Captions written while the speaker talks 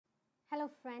Hello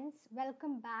friends,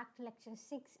 welcome back to lecture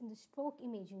 6 in the stroke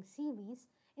imaging series.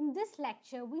 In this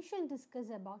lecture, we shall discuss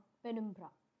about penumbra.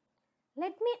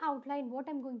 Let me outline what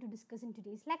I am going to discuss in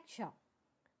today's lecture.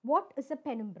 What is a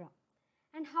penumbra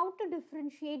and how to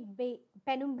differentiate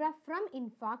penumbra from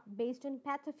infarct based on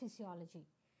pathophysiology.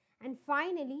 And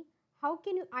finally, how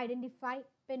can you identify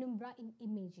penumbra in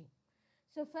imaging?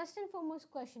 So first and foremost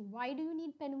question, why do you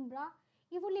need penumbra?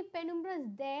 If only penumbra is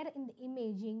there in the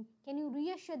imaging, can you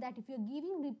reassure that if you are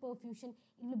giving reperfusion,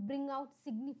 it will bring out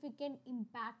significant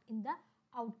impact in the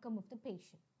outcome of the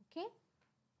patient. Okay.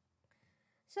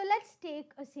 So let's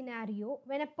take a scenario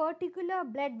when a particular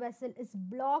blood vessel is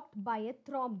blocked by a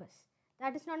thrombus.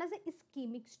 That is known as an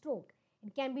ischemic stroke.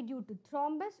 It can be due to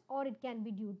thrombus or it can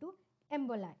be due to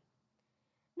emboli.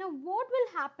 Now what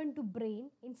will happen to brain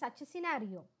in such a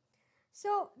scenario?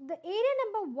 So the area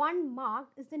number 1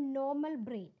 marked is the normal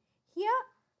brain. Here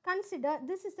consider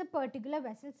this is the particular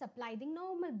vessel supplying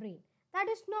normal brain. That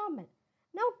is normal.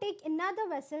 Now take another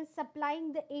vessel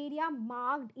supplying the area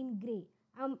marked in grey.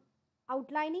 I am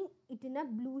outlining it in a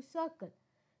blue circle.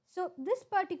 So this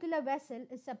particular vessel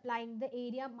is supplying the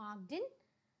area marked in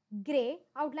grey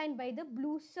outlined by the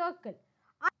blue circle.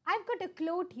 I've got a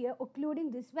clot here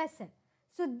occluding this vessel.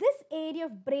 So this area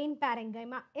of brain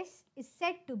parenchyma is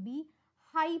said to be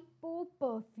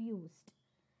hypoperfused.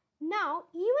 Now,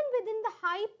 even within the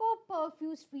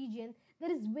hypoperfused region,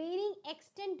 there is varying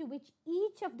extent to which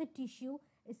each of the tissue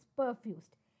is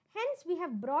perfused. Hence, we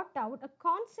have brought out a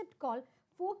concept called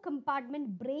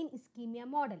 4-compartment brain ischemia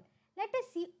model. Let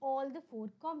us see all the 4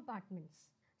 compartments.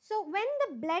 So, when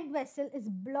the blood vessel is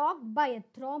blocked by a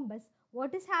thrombus,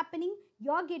 what is happening?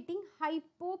 You are getting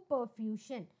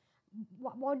hypoperfusion.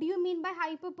 What do you mean by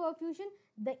hypoperfusion?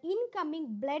 The incoming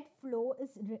blood flow is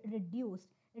reduced.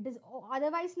 It is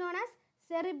otherwise known as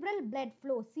cerebral blood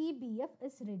flow, CBF,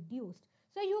 is reduced.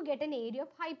 So you get an area of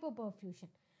hypoperfusion.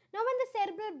 Now when the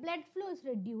cerebral blood flow is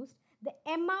reduced, the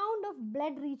amount of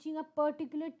blood reaching a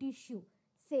particular tissue,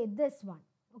 say this one,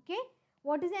 okay?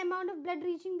 What is the amount of blood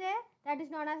reaching there? That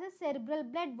is known as a cerebral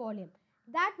blood volume.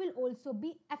 That will also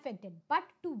be affected, but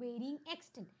to varying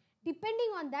extent.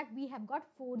 Depending on that, we have got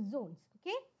 4 zones,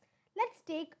 okay? Let's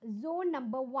take zone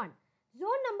number 1.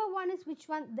 Zone number 1 is which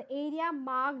one? The area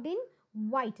marked in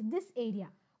white, this area.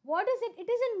 What is it? It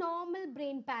is a normal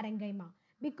brain parenchyma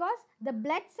because the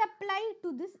blood supply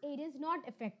to this area is not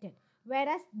affected,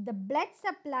 whereas the blood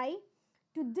supply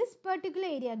to this particular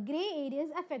area, grey area,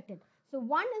 is affected. So,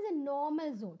 1 is a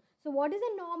normal zone. So, what is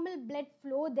a normal blood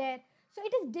flow there? So,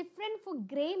 it is different for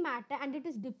grey matter and it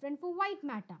is different for white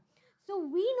matter. So,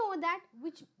 we know that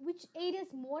which area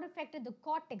is more affected, the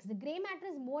cortex, the grey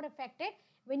matter is more affected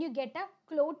when you get a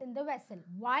clot in the vessel.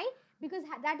 Why? Because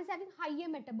that is having higher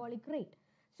metabolic rate.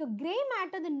 So, grey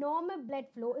matter, the normal blood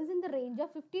flow is in the range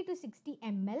of 50 to 60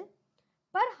 ml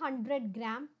per 100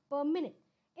 gram per minute.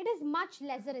 It is much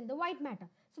lesser in the white matter.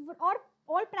 So, for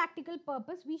all practical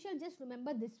purpose, we shall just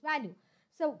remember this value.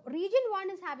 So, region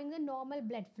 1 is having the normal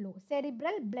blood flow,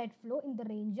 cerebral blood flow in the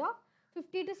range of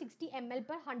 50 to 60 ml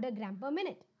per 100 gram per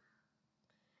minute.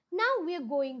 Now we are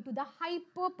going to the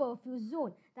hypoperfused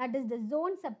zone. That is the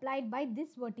zone supplied by this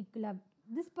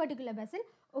particular vessel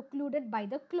occluded by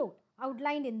the clot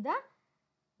outlined in the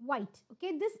white.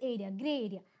 Okay, this area, grey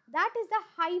area. That is the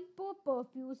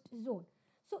hypoperfused zone.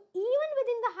 So even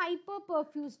within the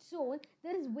hypoperfused zone,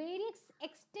 there is various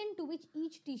extent to which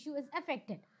each tissue is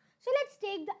affected. So let's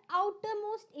take the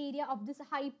outermost area of this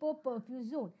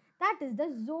hypoperfused zone. That is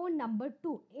the zone number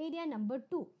 2, area number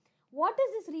 2. What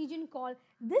is this region called?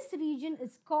 This region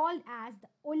is called as the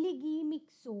oligemic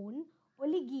zone,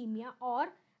 oligemia, or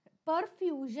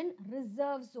perfusion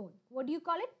reserve zone. What do you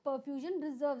call it? Perfusion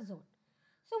reserve zone.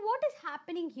 So what is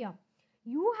happening here?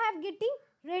 You have getting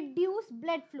reduced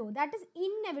blood flow. That is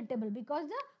inevitable because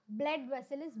the blood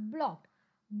vessel is blocked.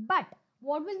 But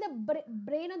what will the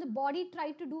brain or the body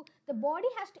try to do? The body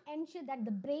has to ensure that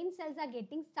the brain cells are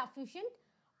getting sufficient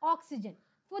oxygen.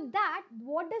 For that,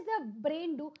 what does the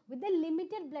brain do? With the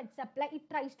limited blood supply, it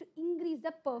tries to increase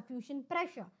the perfusion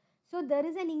pressure. So, there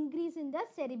is an increase in the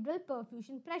cerebral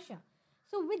perfusion pressure.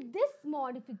 So, with this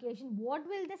modification, what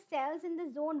will the cells in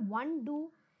the zone 1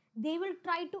 do? They will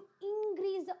try to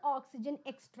increase the oxygen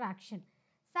extraction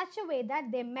such a way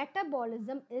that their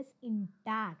metabolism is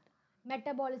intact.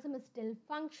 Metabolism is still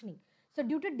functioning. So,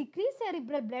 due to decreased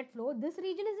cerebral blood flow, this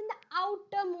region is in the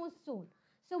outermost zone.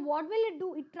 So, what will it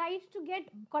do? It tries to get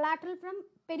collateral from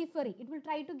periphery. It will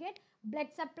try to get blood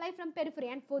supply from periphery.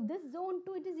 And for this zone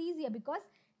 2, it is easier because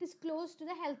it is close to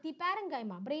the healthy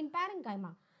parenchyma, brain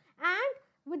parenchyma. And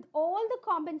with all the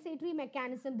compensatory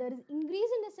mechanism, there is increase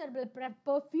in the cerebral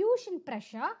perfusion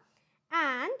pressure,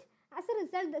 and as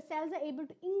result, the cells are able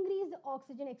to increase the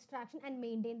oxygen extraction and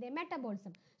maintain their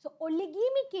metabolism. So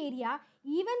oligemic area,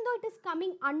 even though it is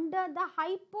coming under the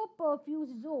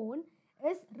hypoperfuse zone,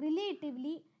 is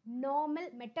relatively normal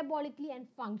metabolically and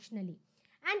functionally.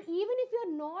 And even if you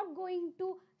are not going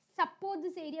to support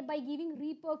this area by giving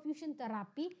reperfusion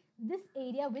therapy, this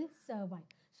area will survive.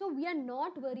 So we are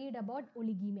not worried about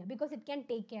oligemia because it can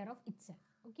take care of itself.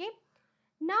 Okay.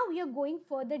 Now we are going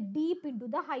further deep into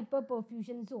the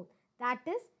hyperperfusion zone. That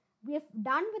is, we have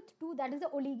done with 2, that is the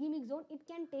oligemic zone. It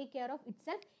can take care of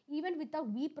itself even without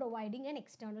we providing an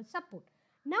external support.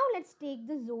 Now let's take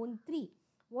the zone 3.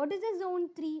 What is the zone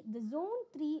 3? The zone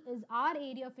 3 is our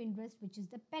area of interest, which is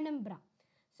the penumbra.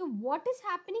 So what is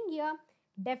happening here?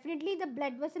 Definitely the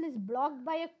blood vessel is blocked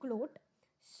by a clot.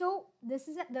 So there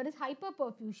is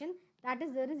hyperperfusion, that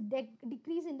is there is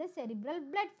decrease in the cerebral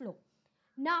blood flow.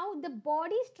 Now the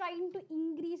body is trying to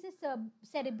increase the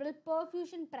cerebral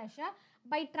perfusion pressure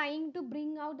by trying to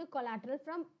bring out the collateral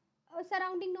from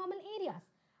surrounding normal areas.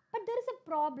 But there is a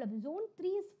problem. Zone 3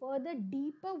 is further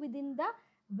deeper within the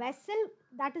vessel,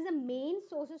 that is the main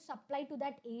source of supply to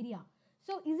that area.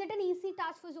 So is it an easy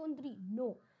task for zone 3?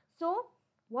 No. So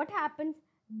what happens?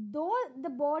 Though the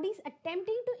body is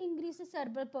attempting to increase the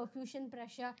cerebral perfusion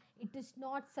pressure, it is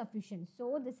not sufficient.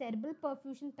 So the cerebral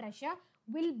perfusion pressure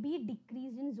will be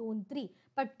decreased in zone 3.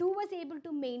 But 2 was able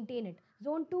to maintain it.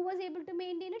 Zone 2 was able to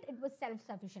maintain it. It was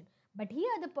self-sufficient. But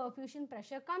here the perfusion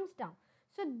pressure comes down.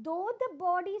 So though the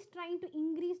body is trying to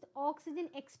increase the oxygen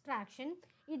extraction,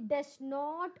 it does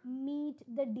not meet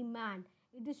the demand.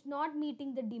 It is not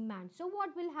meeting the demand. So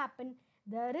what will happen?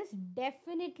 There is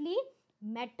definitely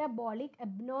metabolic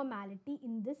abnormality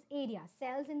in this area.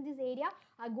 Cells in this area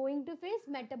are going to face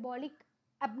metabolic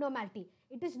abnormality.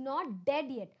 It is not dead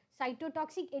yet.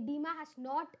 Cytotoxic edema has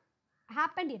not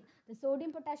happened yet. The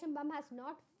sodium potassium pump has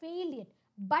not failed yet,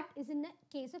 but is in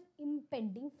a case of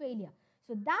impending failure.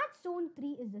 So that zone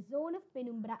 3 is the zone of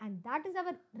penumbra, and that is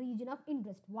our region of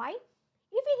interest. Why?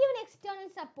 If we give an external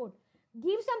support,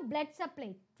 give some blood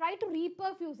supply, try to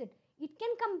reperfuse it, it can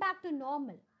come back to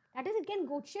normal. That is, it can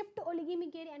go shift to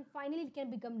oligemic area and finally it can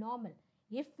become normal.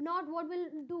 If not, what will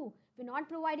it do? If we are not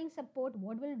providing support,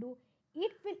 what will it do?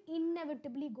 It will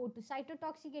inevitably go to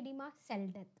cytotoxic edema, cell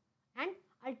death, and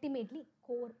ultimately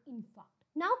core infarct.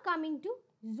 Now coming to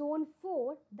zone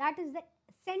 4, that is the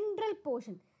central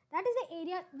portion. That is the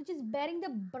area which is bearing the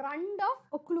brunt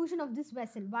of occlusion of this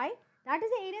vessel. Why? That is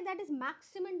the area that is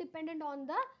maximum dependent on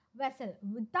the vessel.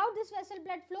 Without this vessel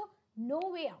blood flow, no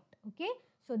way out. Okay.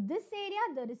 So this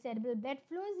area, the cerebral blood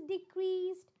flow is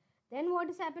decreased. Then what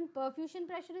has happened? Perfusion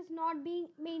pressure is not being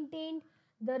maintained.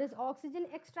 There is oxygen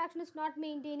extraction is not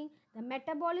maintaining. The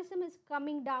metabolism is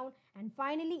coming down. And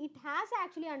finally, it has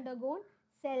actually undergone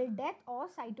cell death or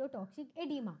cytotoxic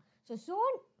edema. So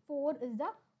zone 4 is the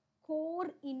core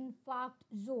infarct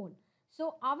zone.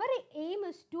 So our aim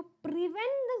is to prevent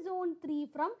the zone 3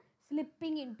 from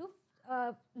slipping into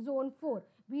zone 4.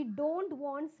 We don't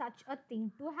want such a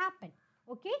thing to happen.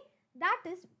 Okay, that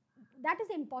is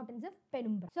the importance of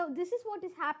penumbra. So this is what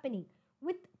is happening.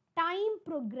 With time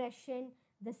progression,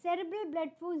 the cerebral blood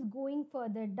flow is going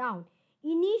further down.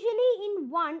 Initially in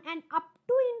 1 and up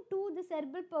to in 2, the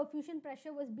cerebral perfusion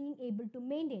pressure was being able to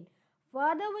maintain.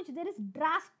 Further which there is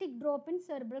drastic drop in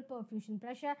cerebral perfusion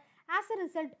pressure. As a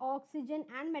result, oxygen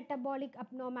and metabolic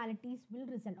abnormalities will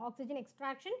result. Oxygen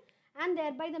extraction and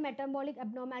thereby the metabolic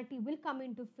abnormality will come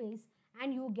into phase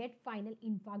and you get final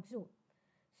infarct zone.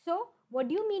 So, what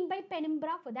do you mean by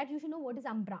penumbra? For that, you should know what is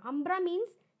umbra. Umbra means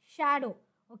shadow.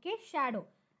 Okay, shadow.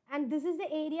 And this is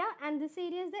the area, and this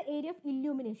area is the area of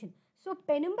illumination. So,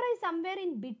 penumbra is somewhere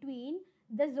in between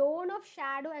the zone of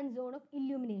shadow and zone of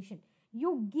illumination.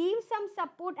 You give some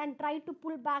support and try to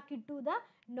pull back it to the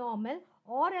normal,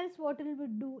 or else what it will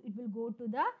do? It will go to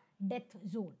the death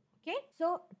zone. Okay.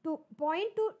 So, to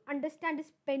point to understand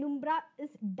this, penumbra is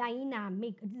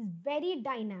dynamic. It is very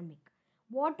dynamic.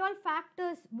 What all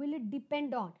factors will it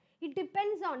depend on? It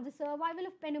depends on the survival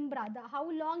of penumbra, how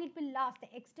long it will last,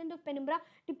 the extent of penumbra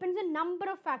depends on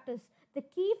number of factors. The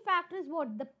key factor is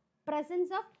what? The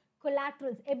presence of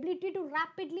collaterals, ability to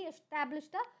rapidly establish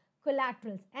the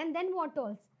collaterals. And then what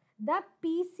else? The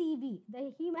PCV,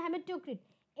 the hematocrit,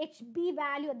 HB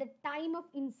value at the time of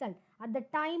insult, at the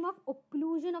time of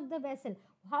occlusion of the vessel.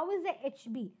 How is the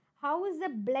HB? How is the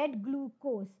blood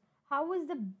glucose? How is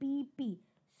the BP?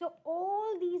 So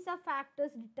all these are factors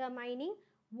determining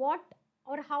what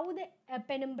or how the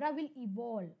penumbra will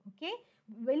evolve. Okay,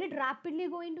 will it rapidly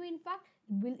go into infarct?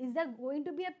 Is there going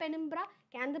to be a penumbra?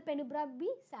 Can the penumbra be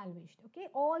salvaged? Okay,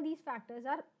 all these factors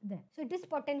are there. So it is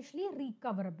potentially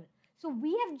recoverable. So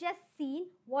we have just seen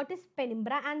what is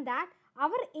penumbra and that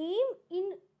Our aim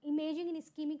in imaging in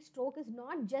ischemic stroke is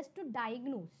not just to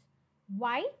diagnose.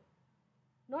 Why?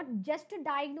 Not just to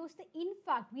diagnose the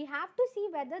infarct. We have to see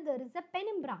whether there is a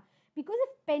penumbra. Because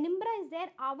if penumbra is there,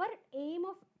 our aim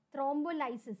of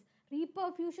thrombolysis,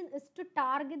 reperfusion, is to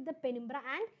target the penumbra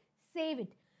and save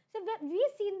it. So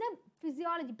we've seen the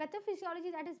physiology,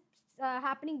 pathophysiology that is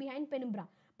happening behind penumbra.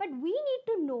 But we need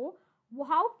to know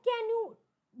how can you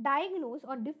diagnose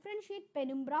or differentiate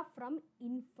penumbra from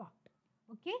infarct.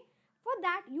 Okay? For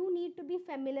that, you need to be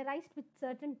familiarized with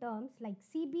certain terms like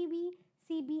CBV,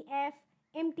 CBF,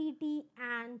 MTT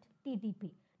and TTP.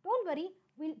 Don't worry,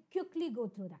 we'll quickly go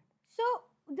through that. So,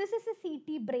 this is a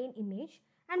CT brain image,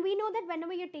 and we know that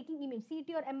whenever you're taking image,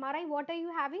 CT or MRI, what are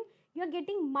you having? You're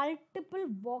getting multiple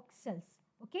voxels.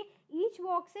 Okay? Each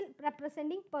voxel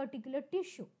representing particular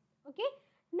tissue. Okay?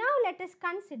 Now, let us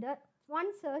consider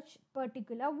one such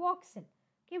particular voxel.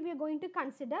 Okay? We are going to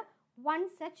consider one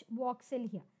such voxel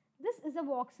here. This is a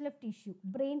voxel of tissue,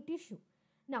 brain tissue.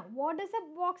 Now, what does a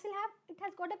voxel have? It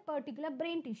has got a particular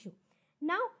brain tissue.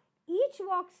 Now, each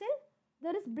voxel,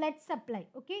 there is blood supply.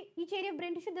 Okay, each area of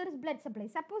brain tissue, there is blood supply.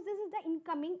 Suppose this is the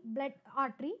incoming blood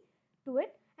artery to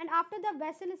it, and after the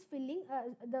vessel is filling,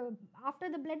 after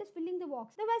the blood is filling the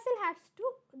voxel,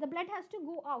 the blood has to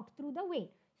go out through the vein.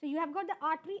 So, you have got the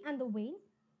artery and the vein.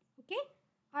 Okay,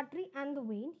 artery and the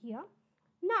vein here.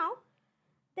 Now,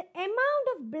 the amount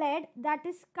of blood that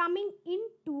is coming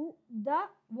into the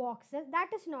voxel, that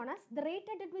is known as, the rate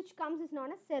at which comes is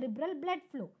known as cerebral blood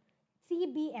flow,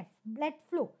 CBF, blood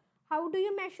flow. How do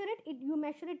you measure it? You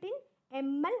measure it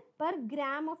in ml per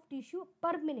gram of tissue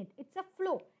per minute. It's a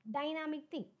flow, dynamic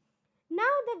thing.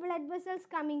 Now the blood vessels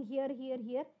coming here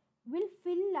will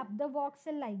fill up the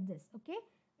voxel like this. Okay,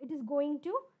 it is going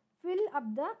to fill up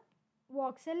the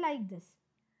voxel like this.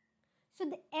 So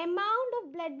the amount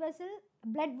of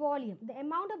blood volume, the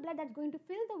amount of blood that's going to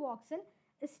fill the voxel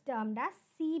is termed as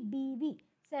CBV,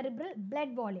 cerebral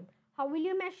blood volume. How will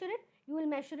you measure it? You will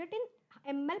measure it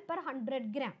in ml per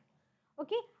 100 gram.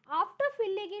 Okay, after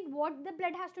filling it, what the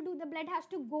blood has to do? The blood has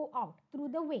to go out through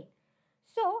the vein.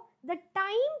 So the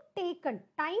time taken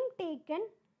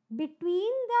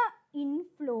between the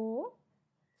inflow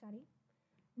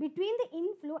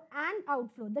and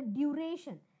outflow, the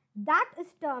duration, that is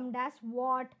termed as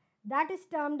what? That is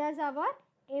termed as our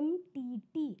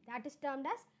MTT. That is termed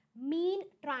as mean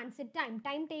transit time.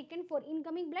 Time taken for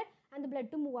incoming blood and the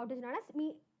blood to move out is known as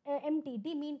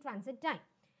MTT, mean transit time.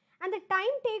 And the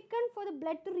time taken for the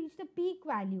blood to reach the peak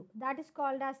value, that is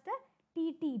called as the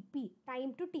TTP,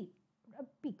 time to peak.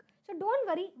 So don't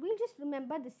worry, we'll just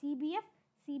remember the CBF,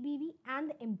 CBV and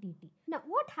the MTT. Now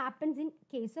what happens in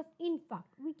case of infarct?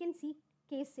 We can see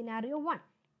case scenario 1,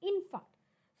 infarct.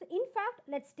 So infarct,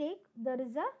 let's take, there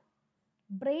is a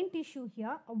brain tissue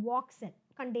here, a voxel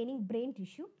containing brain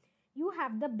tissue. You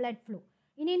have the blood flow.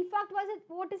 In infarct,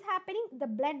 what is happening? The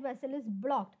blood vessel is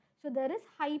blocked. So there is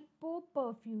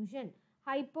hypoperfusion.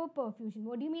 Hypoperfusion.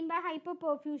 What do you mean by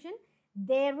hypoperfusion?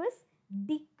 There is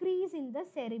decrease in the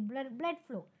cerebral blood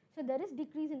flow. So there is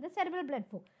decrease in the cerebral blood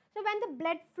flow. So when the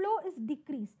blood flow is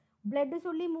decreased, blood is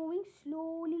only moving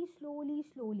slowly.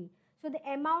 So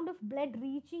the amount of blood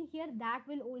reaching here, that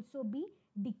will also be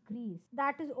decreased.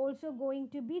 That is also going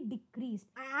to be decreased.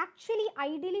 Actually,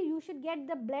 ideally, you should get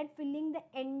the blood filling the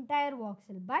entire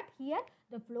voxel. But here,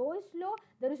 the flow is slow.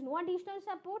 There is no additional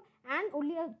support, and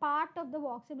only a part of the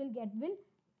voxel will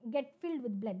get filled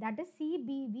with blood. That is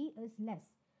CBV is less.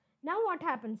 Now what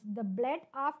happens? The blood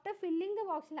after filling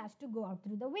the voxel has to go out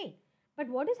through the vein. But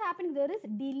what is happening? There is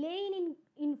delay in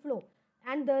inflow,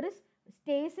 and there is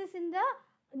stasis in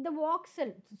the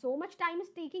voxel. So much time is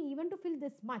taking even to fill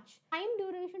this much. Time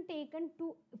duration taken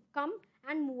to come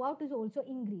and move out is also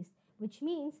increased, which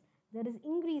means there is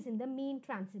increase in the mean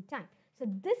transit time. So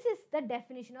this is the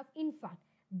definition of infarct.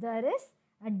 There is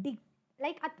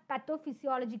like at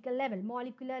pathophysiological level,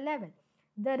 molecular level,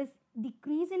 there is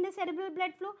decrease in the cerebral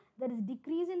blood flow, there is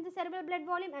decrease in the cerebral blood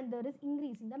volume, and there is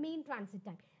increase in the mean transit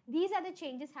time. These are the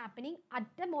changes happening at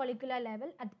the molecular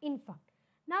level at infarct.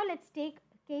 Now let's take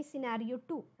case scenario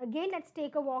 2. Again, let's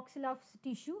take a voxel of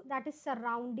tissue that is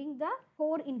surrounding the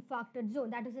core infarcted zone,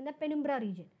 that is in the penumbra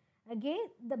region. Again,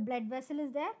 the blood vessel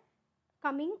is there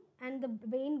coming and the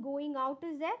vein going out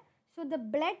is there. So the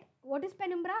blood, what is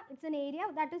penumbra? It's an area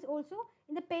that is also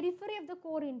in the periphery of the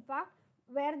core infarct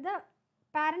where the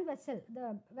parent vessel,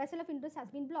 the vessel of interest has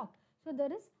been blocked. So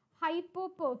there is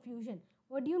hypoperfusion.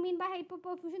 What do you mean by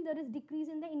hypoperfusion? There is decrease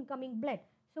in the incoming blood.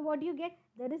 So what do you get?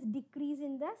 There is decrease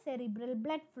in the cerebral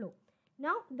blood flow.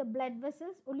 Now the blood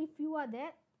vessels, only few are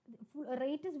there,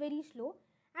 rate is very slow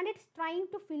and it's trying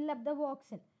to fill up the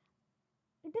voxel.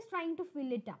 It is trying to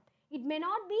fill it up. It may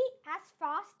not be as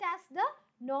fast as the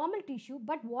normal tissue,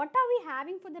 but what are we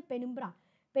having for the penumbra?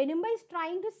 Penumbra is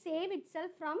trying to save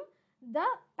itself from the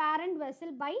parent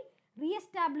vessel by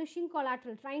re-establishing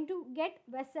collateral, trying to get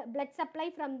blood supply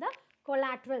from the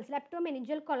collaterals,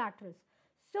 leptomeningeal collaterals.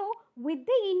 So, with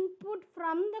the input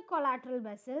from the collateral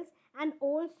vessels and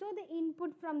also the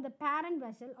input from the parent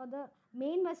vessel or the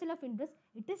main vessel of interest,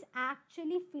 it is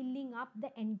actually filling up the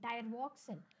entire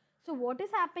voxel. So, what is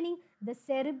happening? The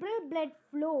cerebral blood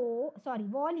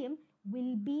volume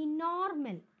will be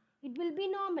normal. It will be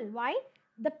normal. Why?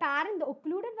 The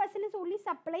occluded vessel is only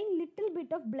supplying little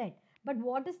bit of blood. But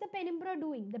what is the penumbra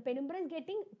doing? The penumbra is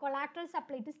getting collateral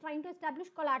supply. It is trying to establish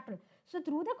collateral. So,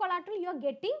 through the collateral, you are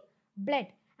getting blood.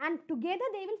 And together,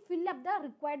 they will fill up the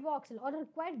required voxel or the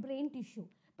required brain tissue.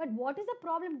 But what is the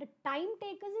problem? The time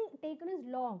taken is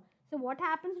long. So, what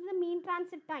happens to the mean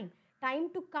transit time? Time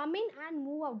to come in and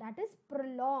move out, that is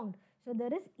prolonged. So,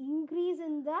 there is increase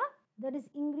in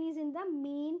the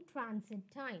mean transit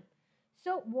time.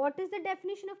 So, what is the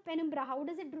definition of penumbra? How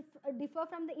does it differ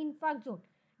from the infarct zone?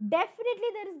 Definitely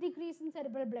there is decrease in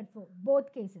cerebral blood flow,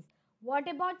 both cases. What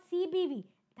about CBV?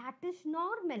 That is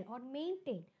normal or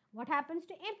maintained. What happens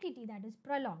to MTT? That is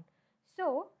prolonged.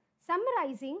 So,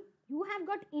 summarizing, you have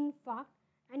got infarct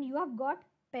and you have got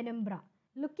penumbra.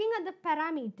 Looking at the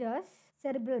parameters,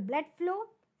 cerebral blood flow,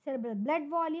 cerebral blood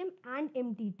volume and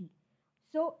MTT.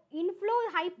 So,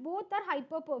 inflow, both are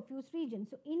hyperperfused regions.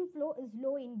 So, inflow is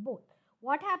low in both.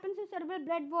 What happens to cerebral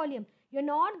blood volume? You are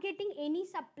not getting any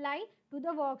supply to the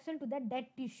voxel, to the dead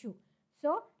tissue.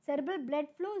 So, cerebral blood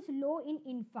flow is low in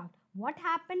infarct. What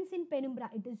happens in penumbra?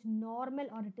 It is normal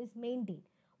or it is maintained.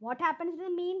 What happens to the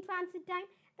mean transit time?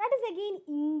 That is again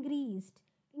increased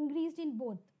in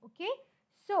both. Okay.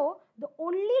 So, the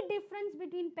only difference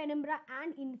between penumbra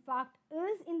and infarct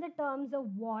is in the terms of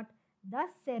what? The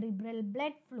cerebral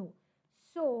blood flow.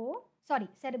 So,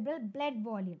 cerebral blood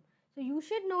volume. So, you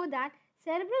should know that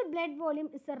cerebral blood volume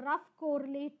is a rough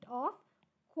correlate of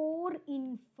core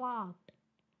infarct.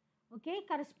 Okay,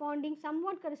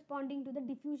 somewhat corresponding to the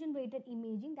diffusion weighted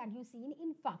imaging that you see in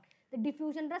infarct. The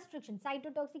diffusion restriction,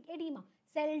 cytotoxic edema,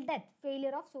 cell death,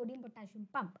 failure of sodium potassium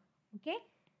pump. Okay,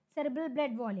 cerebral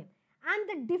blood volume. And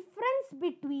the difference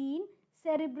between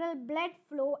cerebral blood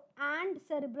flow and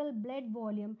cerebral blood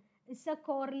volume is a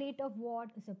correlate of what?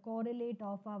 Is a correlate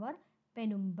of our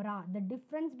penumbra. The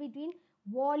difference between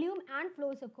volume and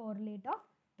flow is a correlate of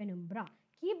penumbra.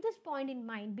 Keep this point in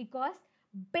mind because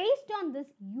based on this,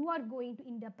 you are going to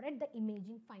interpret the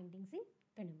imaging findings in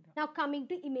penumbra. Now coming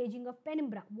to imaging of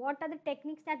penumbra. What are the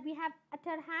techniques that we have at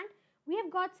our hand? We have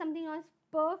got something as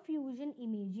perfusion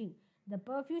imaging. The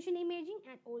perfusion imaging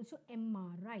and also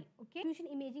MRI. Okay,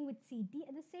 perfusion imaging with CT.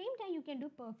 At the same time, you can do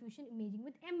perfusion imaging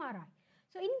with MRI.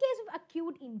 So, in case of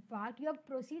acute infarct, you have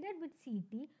proceeded with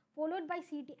CT followed by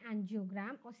CT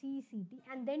angiogram or CECT,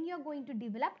 and then you are going to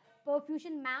develop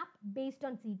perfusion map based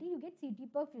on CT. You get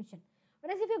CT perfusion.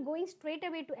 Whereas if you are going straight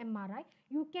away to MRI,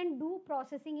 you can do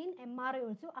processing in MRI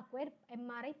also, acquire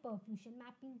MRI perfusion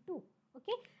mapping too.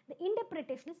 Okay, the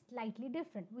interpretation is slightly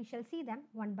different. We shall see them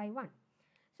one by one.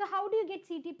 So, how do you get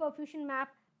CT perfusion map?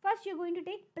 First, you are going to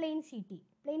take plain CT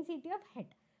of head.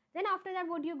 Then after that,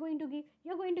 what you are going to give?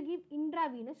 You are going to give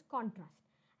intravenous contrast.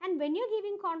 And when you are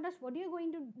giving contrast, what you are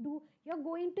going to do? You are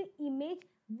going to image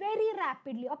very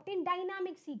rapidly, obtain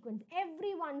dynamic sequence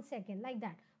every 1 second like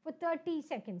that for 30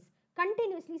 seconds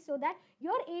continuously so that you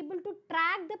are able to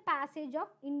track the passage of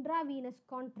intravenous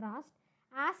contrast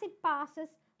as it passes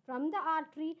from the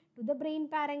artery to the brain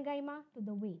parenchyma to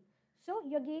the vein. So,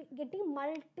 you are getting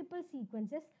multiple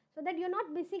sequences so that you are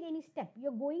not missing any step. You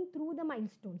are going through the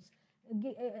milestones.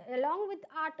 Along with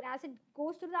artery, as it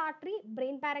goes through the artery,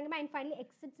 brain parenchyma and finally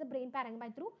exits the brain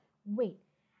parenchyma through vein.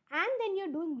 And then you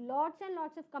are doing lots and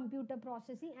lots of computer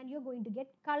processing and you are going to get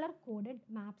color-coded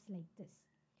maps like this.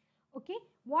 Okay,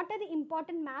 what are the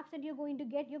important maps that you are going to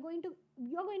get? You are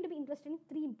going to be interested in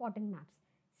 3 important maps.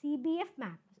 CBF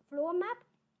map, flow map,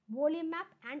 volume map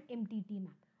and MTT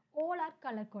map. All are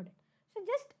color-coded. So,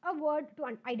 just a word to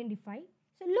identify.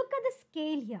 So, look at the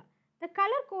scale here. The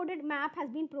color-coded map has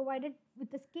been provided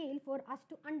with a scale for us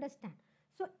to understand.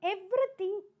 So,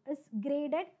 everything is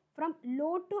graded from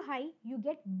low to high. You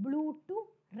get blue to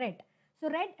red. So,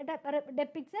 red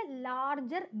depicts a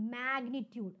larger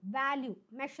magnitude, value,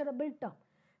 measurable term.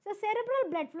 So,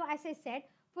 cerebral blood flow, as I said,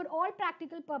 for all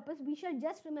practical purpose, we shall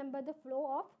just remember the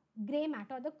flow of gray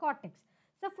matter or the cortex.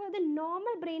 So, for the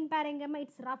normal brain parenchyma,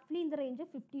 it's roughly in the range of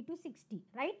 50 to 60,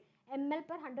 right? ml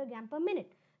per 100 gram per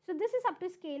minute. So, this is up to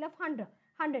scale of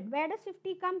 100. Where does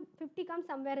 50 come? 50 comes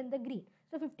somewhere in the green.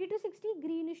 So 50 to 60,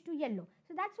 greenish to yellow.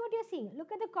 So that's what you're seeing.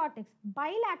 Look at the cortex.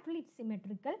 Bilaterally, it's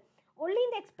symmetrical. Only in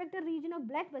the expected region of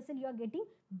blood vessel, you are getting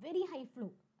very high flow,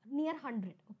 near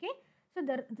 100. Okay. So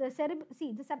the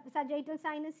sagittal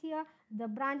sinus here, the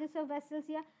branches of vessels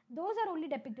here, those are only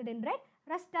depicted in red.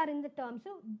 Rest are in the terms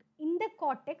of, in the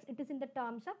cortex, it is in the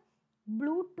terms of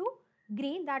blue to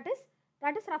green. That is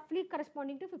roughly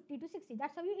corresponding to 50 to 60.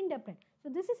 That's how you interpret. So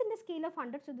this is in the scale of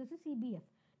 100. So this is CBF.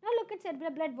 Now look at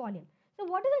cerebral blood volume. So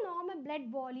what is the normal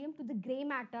blood volume to the grey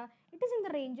matter? It is in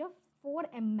the range of 4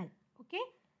 ml. Okay,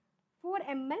 4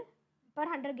 ml per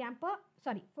 100 gram 4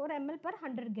 ml per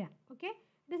 100 gram. Okay,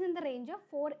 it is in the range of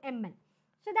 4 ml.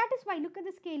 So that is why, look at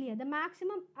the scale here. The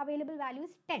maximum available value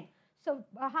is 10. So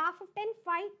half of 10,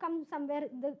 5 comes somewhere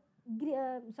in the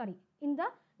in the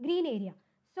green area.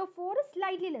 So 4 is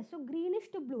slightly less. So greenish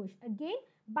to bluish. Again,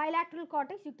 bilateral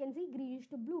cortex, you can see greenish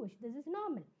to bluish. This is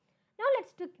normal. Now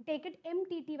let's take it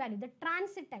MTT value, the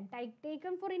transit time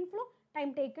taken for inflow,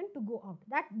 time taken to go out,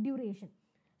 that duration.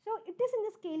 So it is in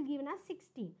the scale given as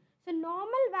 16. So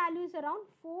normal value is around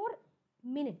 4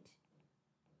 minutes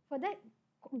for the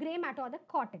grey matter or the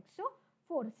cortex. So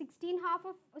 4, 16, half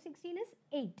of 16 is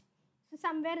 8. So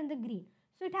somewhere in the green.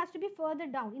 So it has to be further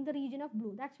down in the region of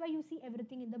blue. That's why you see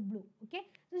everything in the blue. Okay,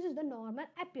 this is the normal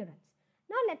appearance.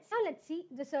 Now let's see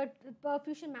the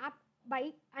perfusion map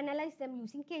by analyze them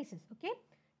using cases. Okay,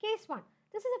 case 1.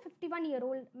 This is a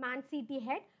 51-year-old man CT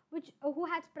head who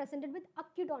has presented with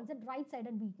acute onset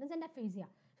right-sided weakness and aphasia.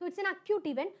 So it's an acute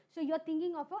event. So you're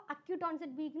thinking of a acute onset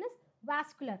weakness,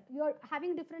 vascular. You're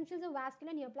having differentials of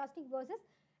vascular neoplastic versus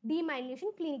demyelination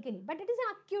clinically, but it is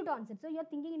an acute onset. So you're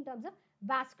thinking in terms of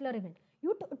vascular event.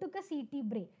 You took a CT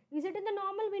brain. Is it in the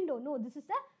normal window? No, this is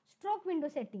the stroke window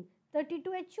setting.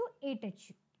 32HU,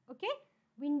 8HU. Okay,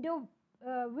 window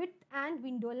width and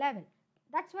window level.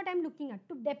 That's what I'm looking at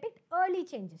to depict early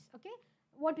changes. Okay,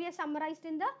 what we have summarized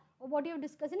in what we have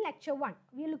discussed in lecture 1.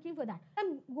 We are looking for that.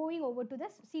 I'm going over to the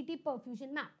CT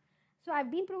perfusion map. So I've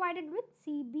been provided with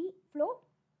CB flow,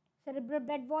 cerebral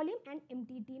blood volume and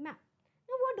MTT map.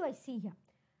 Now what do I see here?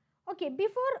 Okay,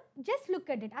 before, just look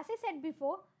at it. As I said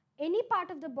before, any part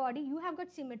of the body, you have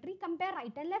got symmetry. Compare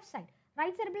right and left side.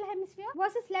 Right cerebral hemisphere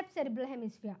versus left cerebral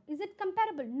hemisphere. Is it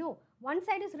comparable? No. One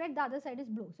side is red, the other side is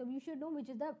blue. So you should know which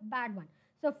is the bad one.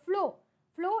 So flow,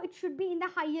 it should be in the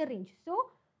higher range. So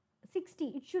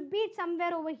 60, it should be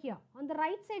somewhere over here. On the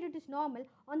right side it is normal.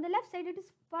 On the left side it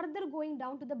is further going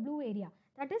down to the blue area.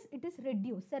 That is, it is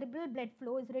reduced. Cerebral blood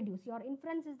flow is reduced. Your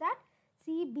inference is that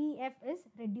CBF is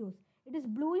reduced. It is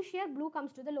bluish here. Blue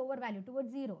comes to the lower value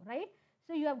towards 0, right?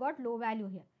 So you have got low value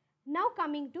here. Now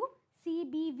coming to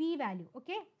CBV value,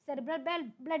 okay, cerebral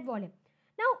blood volume.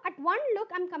 Now at one look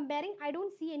I'm comparing, I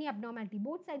don't see any abnormality.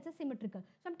 Both sides are symmetrical.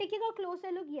 So I'm taking a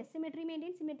closer look. Yes, symmetry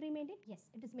maintained, yes,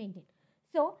 it is maintained.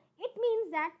 So it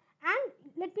means that, and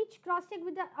let me cross check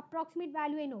with the approximate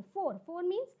value I know. 4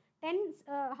 means 10,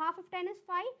 half of 10 is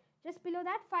 5, just below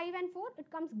that 5 and 4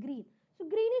 it comes green. So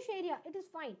greenish area, it is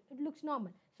fine, it looks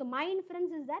normal. So my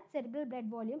inference is that cerebral blood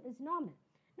volume is normal.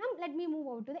 Now let me move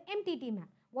over to the MTT map.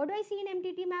 What do I see in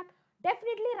MTT map?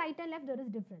 Definitely right and left there is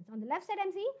difference. On the left side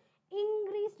I'm seeing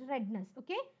increased redness.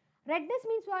 Okay, redness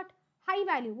means what? High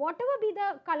value. Whatever be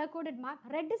the color coded mark,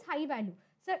 red is high value.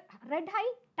 So red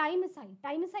high, time is high.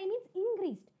 Time is high means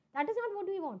increased. That is not what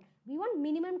we want. We want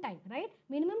minimum time, right?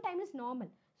 Minimum time is normal.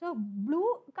 So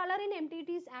blue color in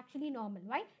MTT is actually normal.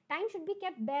 Why? Time should be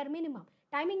kept bare minimum.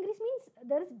 Time increase means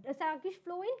there is a sluggish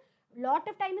flow in, lot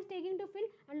of time is taking to fill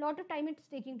and lot of time it's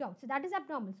taking to out. So that is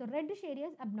abnormal. So reddish area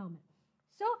is abnormal.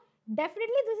 So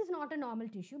definitely this is not a normal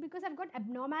tissue because I've got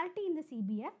abnormality in the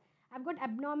CBF, I've got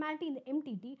abnormality in the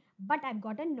MTT, but I've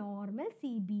got a normal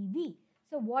CBV.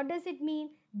 So what does it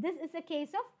mean? This is a case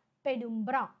of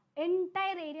penumbra.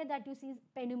 Entire area that you see is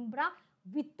penumbra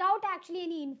without actually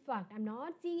any infarct. I'm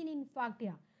not seeing any infarct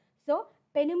here. So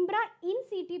penumbra in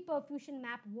CT perfusion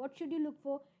map, what should you look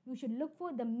for? You should look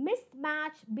for the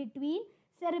mismatch between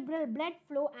cerebral blood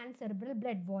flow and cerebral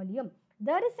blood volume.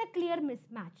 There is a clear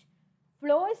mismatch.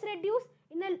 Flow is reduced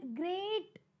in a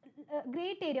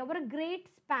great area over a great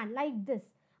span like this.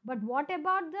 But what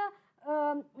about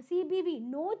the CBV?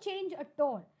 No change at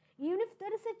all. Even if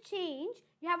there is a change,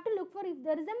 you have to look for if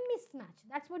there is a mismatch.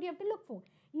 That's what you have to look for.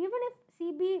 Even if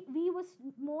CBV was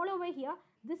small over here,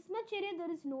 this much area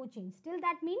there is no change. Still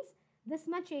that means this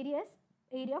much area is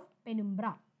area of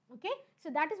penumbra. Okay, so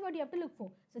that is what you have to look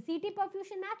for. So CT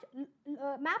perfusion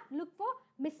map, look for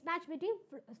mismatch between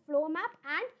flow map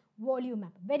and volume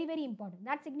map. Very, very important.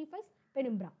 That signifies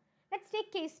penumbra. Let's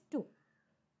take case 2.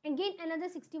 Again, another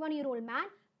 61-year-old man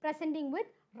presenting with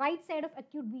right side of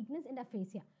acute weakness and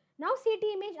aphasia. Now CT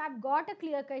image, I've got a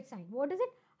clear-cut sign. What is it?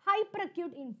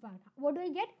 Hyperacute infarct. What do I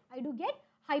get? I do get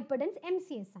hyperdense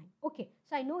MCS sign. Okay,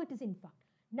 so I know it is infarct.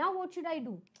 Now what should I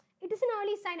do? It is an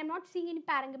early sign. I'm not seeing any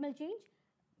parenchymal change.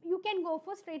 You can go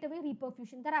for straight away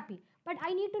reperfusion therapy. But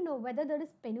I need to know whether there is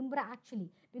penumbra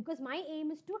actually, because my aim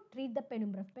is to treat the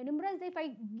penumbra. Penumbra is that if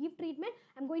I give treatment,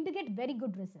 I'm going to get very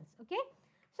good results. Okay.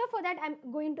 So for that, I'm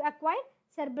going to acquire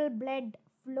cerebral blood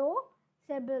flow,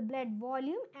 cerebral blood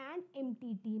volume and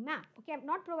MTT map. Okay, I've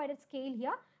not provided scale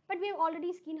here, but we have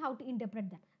already seen how to interpret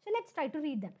them. So let's try to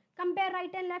read them. Compare right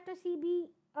and left of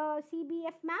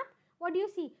CBF map. What do you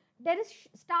see? There is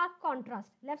stark contrast.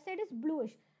 Left side is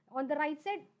bluish. On the right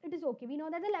side, it is okay. We know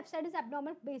that the left side is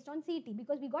abnormal based on CT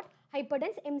because we got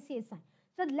hyperdense MCS sign.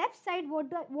 So left side,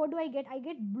 what do I get? I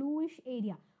get bluish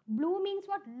area. Blue means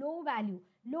what? Low value.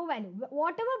 Low value.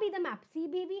 Whatever be the map,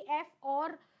 CBV, F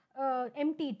or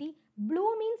MTT,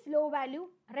 blue means low value,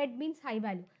 red means high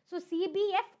value. So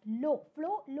CBF, low.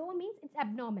 Low means it's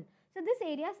abnormal. So this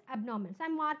area is abnormal. So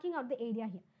I'm marking out the area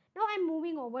here. Now I'm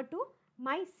moving over to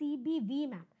my CBV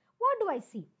map. What do I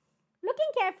see?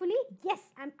 Looking carefully, yes.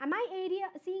 Am I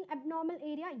seeing abnormal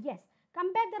area? Yes.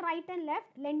 Compare the right and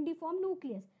left lendiform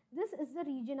nucleus. This is the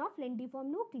region of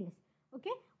lendiform nucleus. Okay.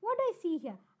 What do I see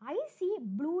here? I see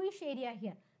bluish area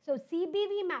here. So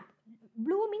CBV map.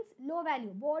 Blue means low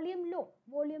value. Volume low.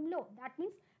 Volume low. That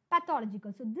means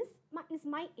pathological. So this is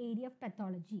my area of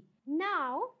pathology.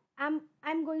 Now I'm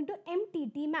going to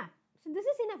MTT map. So this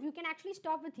is enough. You can actually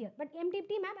stop with here. But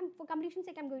MTT map, and for completion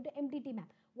sake, I'm going to MTT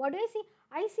map. What do I see?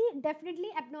 I see definitely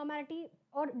abnormality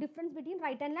or difference between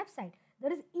right and left side.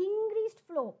 There is increased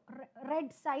flow,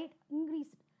 red side,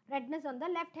 increased redness on the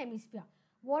left hemisphere.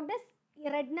 What does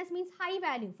redness means? High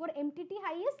value. For MTT,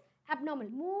 high is abnormal,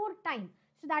 more time.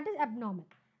 So that is abnormal.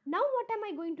 Now what am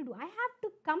I going to do? I have to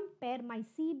compare my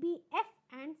CBF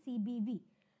and CBV.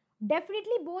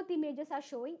 Definitely both images are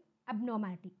showing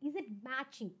abnormality. Is it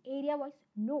matching? Area wise?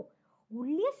 No.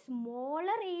 Only a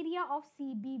smaller area of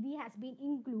CBV has been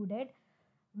included,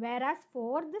 whereas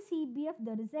for the CBF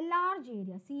there is a large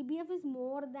area. CBF is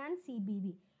more than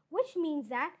CBV, which means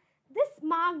that this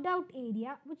marked out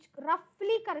area, which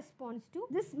roughly corresponds to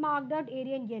this marked out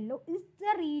area in yellow, is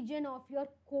the region of your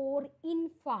core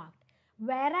infarct,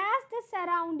 whereas the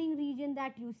surrounding region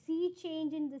that you see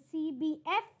change in the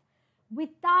CBF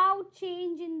without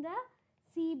change in the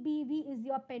CBV is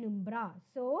your penumbra.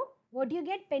 So what do you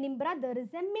get? Penumbra, there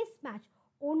is a mismatch.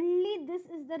 Only this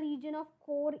is the region of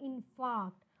core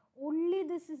infarct. Only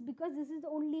this is because this is the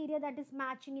only area that is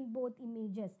matching in both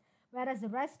images. Whereas the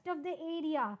rest of the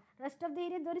area there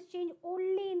is change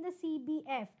only in the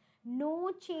CBF.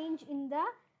 No change in the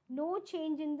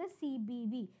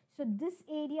CBV. So this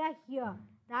area here,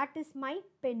 that is my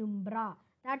penumbra.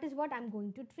 That is what I'm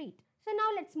going to treat. So now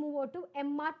let's move over to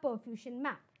MR perfusion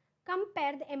map.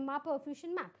 Compare the MR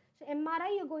perfusion map. So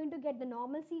MRI, you're going to get the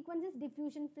normal sequences,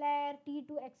 diffusion flare,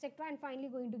 T2, etc. and finally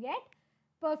going to get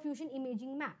perfusion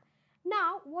imaging map.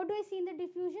 Now, what do I see in the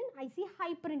diffusion? I see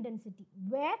hyperintensity,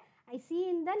 where I see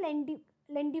in the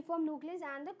lendiform nucleus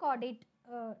and the caudate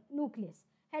nucleus,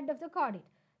 head of the caudate.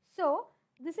 So,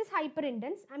 this is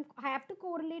hyperintense. I have to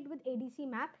correlate with ADC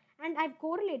map, and I've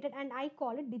correlated and I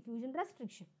call it diffusion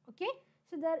restriction. Okay.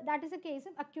 So, that is a case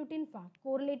of acute infarct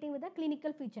correlating with a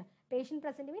clinical feature, patient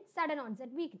presenting with sudden onset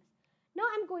weakness. Now,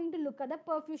 I'm going to look at the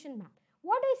perfusion map.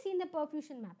 What do I see in the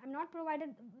perfusion map? I'm not provided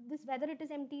this whether it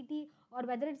is MTT or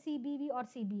whether it's CBV or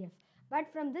CBF.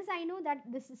 But from this, I know that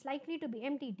this is likely to be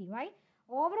MTT. Why?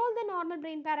 Overall, the normal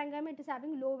brain parenchyma, it is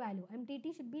having low value.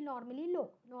 MTT should be normally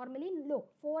low,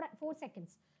 4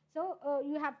 seconds. So,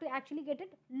 you have to actually get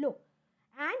it low.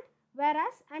 And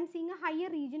whereas, I'm seeing a higher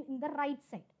region in the right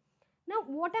side. Now,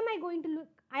 what am I going to look?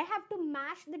 I have to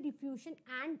match the diffusion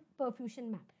and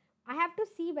perfusion map. I have to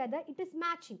see whether it is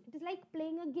matching. It is like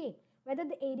playing a game, whether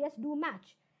the areas do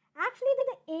match. Actually,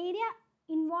 the area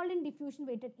involved in diffusion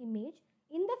weighted image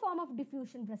in the form of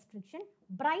diffusion restriction,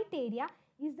 bright area,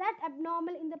 is that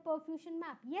abnormal in the perfusion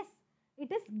map? Yes,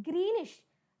 it is greenish,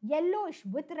 yellowish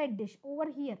with reddish over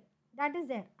here. That is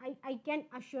there. I can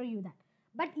assure you that.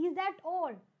 But is that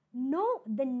all? No,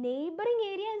 the neighboring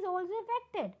area is also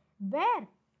affected. Where?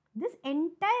 This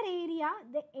entire area,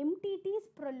 the MTT is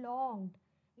prolonged.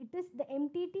 The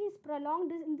MTT is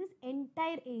prolonged in this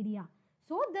entire area.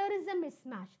 So, there is a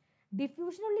mismatch.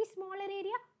 Diffusion only smaller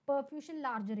area, perfusion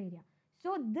larger area.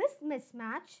 So, this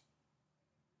mismatch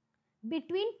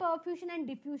between perfusion and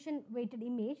diffusion weighted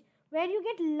image, where you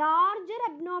get larger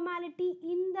abnormality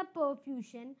in the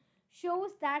perfusion,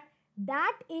 shows that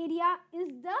area is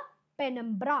the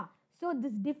penumbra. So,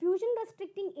 this diffusion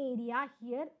restricting area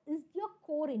here is your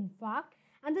core infarct,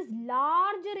 and this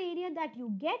larger area that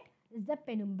you get is the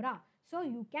penumbra. So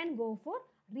you can go for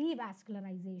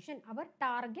revascularization. Our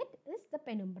target is the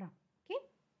penumbra. Okay.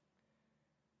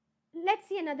 Let's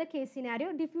see another case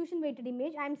scenario. Diffusion weighted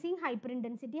image. I am seeing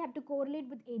hyperintensity. I have to correlate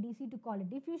with ADC to call it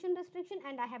diffusion restriction,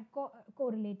 and I have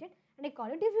correlated and I call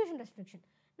it diffusion restriction.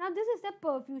 Now this is the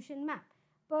perfusion map.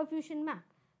 Perfusion map.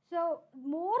 So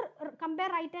more compare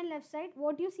right and left side.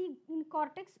 What you see in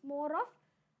cortex, more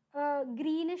of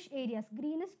greenish areas,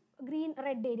 green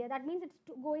red area. That means it's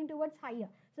going towards higher.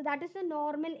 So that is the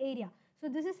normal area. So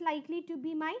this is likely to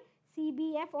be my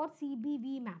CBF or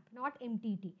CBV map, not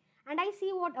MTT. And I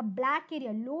see what? A black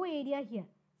area, low area here,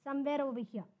 somewhere over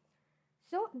here.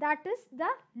 So that is the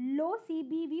low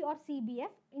CBV or CBF.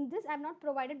 In this I have not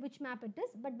provided which map it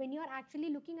is, but when you are actually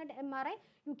looking at MRI,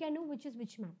 you can know which is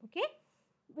which map, okay?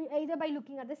 Either by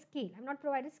looking at the scale. I have not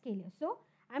provided scale here. So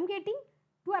I am getting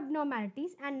two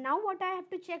abnormalities, and now what I have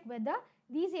to check whether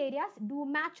these areas do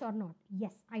match or not.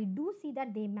 Yes, I do see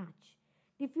that they match.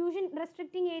 Diffusion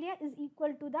restricting area is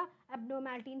equal to the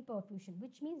abnormality in perfusion,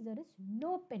 which means there is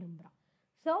no penumbra.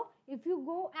 So if you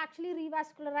go actually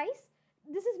revascularize,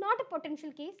 this is not a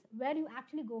potential case where you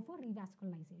actually go for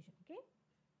revascularization. Okay.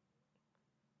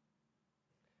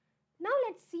 Now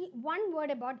let's see one word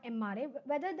about MRI,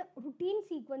 whether the routine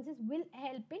sequences will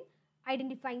help in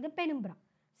identifying the penumbra.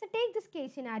 So take this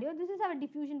case scenario. This is our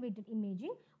diffusion weighted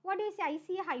imaging. What do you say? I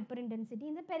see a hyperintensity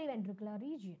in the periventricular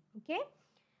region. Okay.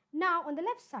 Now on the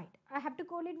left side, I have to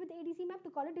correlate with ADC map to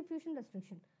call it diffusion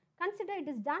restriction. Consider it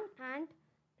is done, and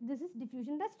this is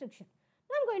diffusion restriction.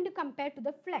 Now I am going to compare to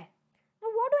the flare. Now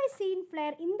what do I see in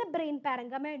flare? In the brain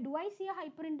parenchyma, do I see a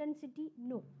hyperintensity?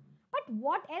 No. But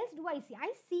what else do I see?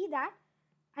 I see that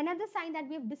another sign that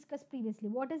we have discussed previously.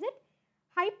 What is it?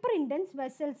 Hyperintense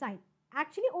vessel sign.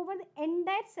 Actually over the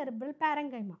entire cerebral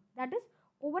parenchyma. That is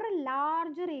over a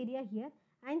larger area here,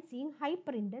 I am seeing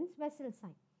hyperintense vessel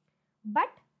sign. But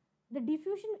the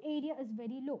diffusion area is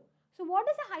very low. So what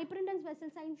does a hyperintense vessel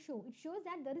sign show? It shows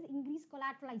that there is increased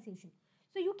collateralization.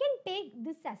 So you can take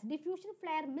this as diffusion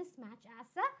flare mismatch as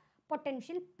a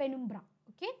potential penumbra.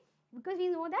 Okay, because we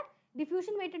know that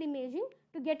diffusion weighted imaging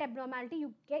to get abnormality,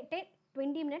 you take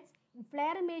 20 minutes. In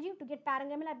flare imaging to get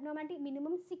parenchymal abnormality,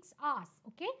 minimum 6 hours.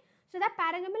 Okay, so that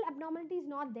parenchymal abnormality is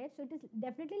not there, so it is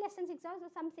definitely less than 6 hours, or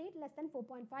some say it less than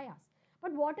 4.5 hours.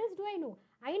 But what else do I know?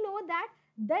 I know that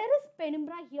there is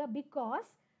penumbra here because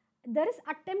there is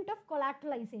attempt of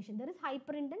collateralization. There is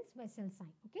hyperintense vessel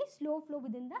sign. Okay, slow flow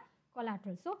within the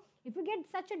collateral. So if you get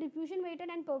such a diffusion weighted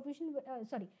and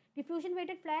diffusion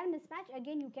weighted flare mismatch,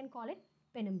 again you can call it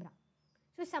penumbra.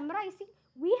 So summarizing,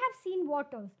 we have seen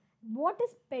what else? What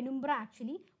is penumbra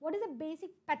actually? What is the basic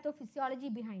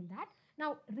pathophysiology behind that?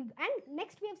 Now, and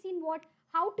next we have seen what?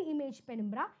 How to image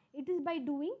penumbra. It is by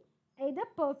doing either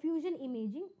perfusion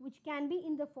imaging, which can be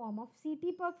in the form of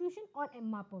CT perfusion or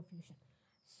MR perfusion.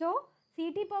 So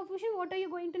CT perfusion, what are you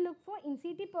going to look for? In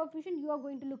CT perfusion, you are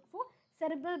going to look for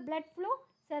cerebral blood flow,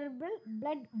 cerebral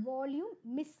blood volume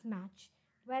mismatch.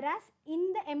 Whereas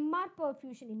in the MR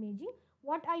perfusion imaging,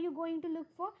 what are you going to look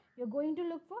for? You are going to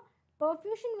look for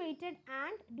perfusion weighted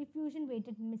and diffusion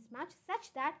weighted mismatch,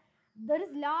 such that there is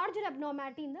larger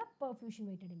abnormality in the perfusion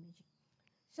weighted imaging.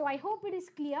 So I hope it is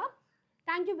clear.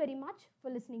 Thank you very much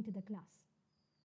for listening to the class.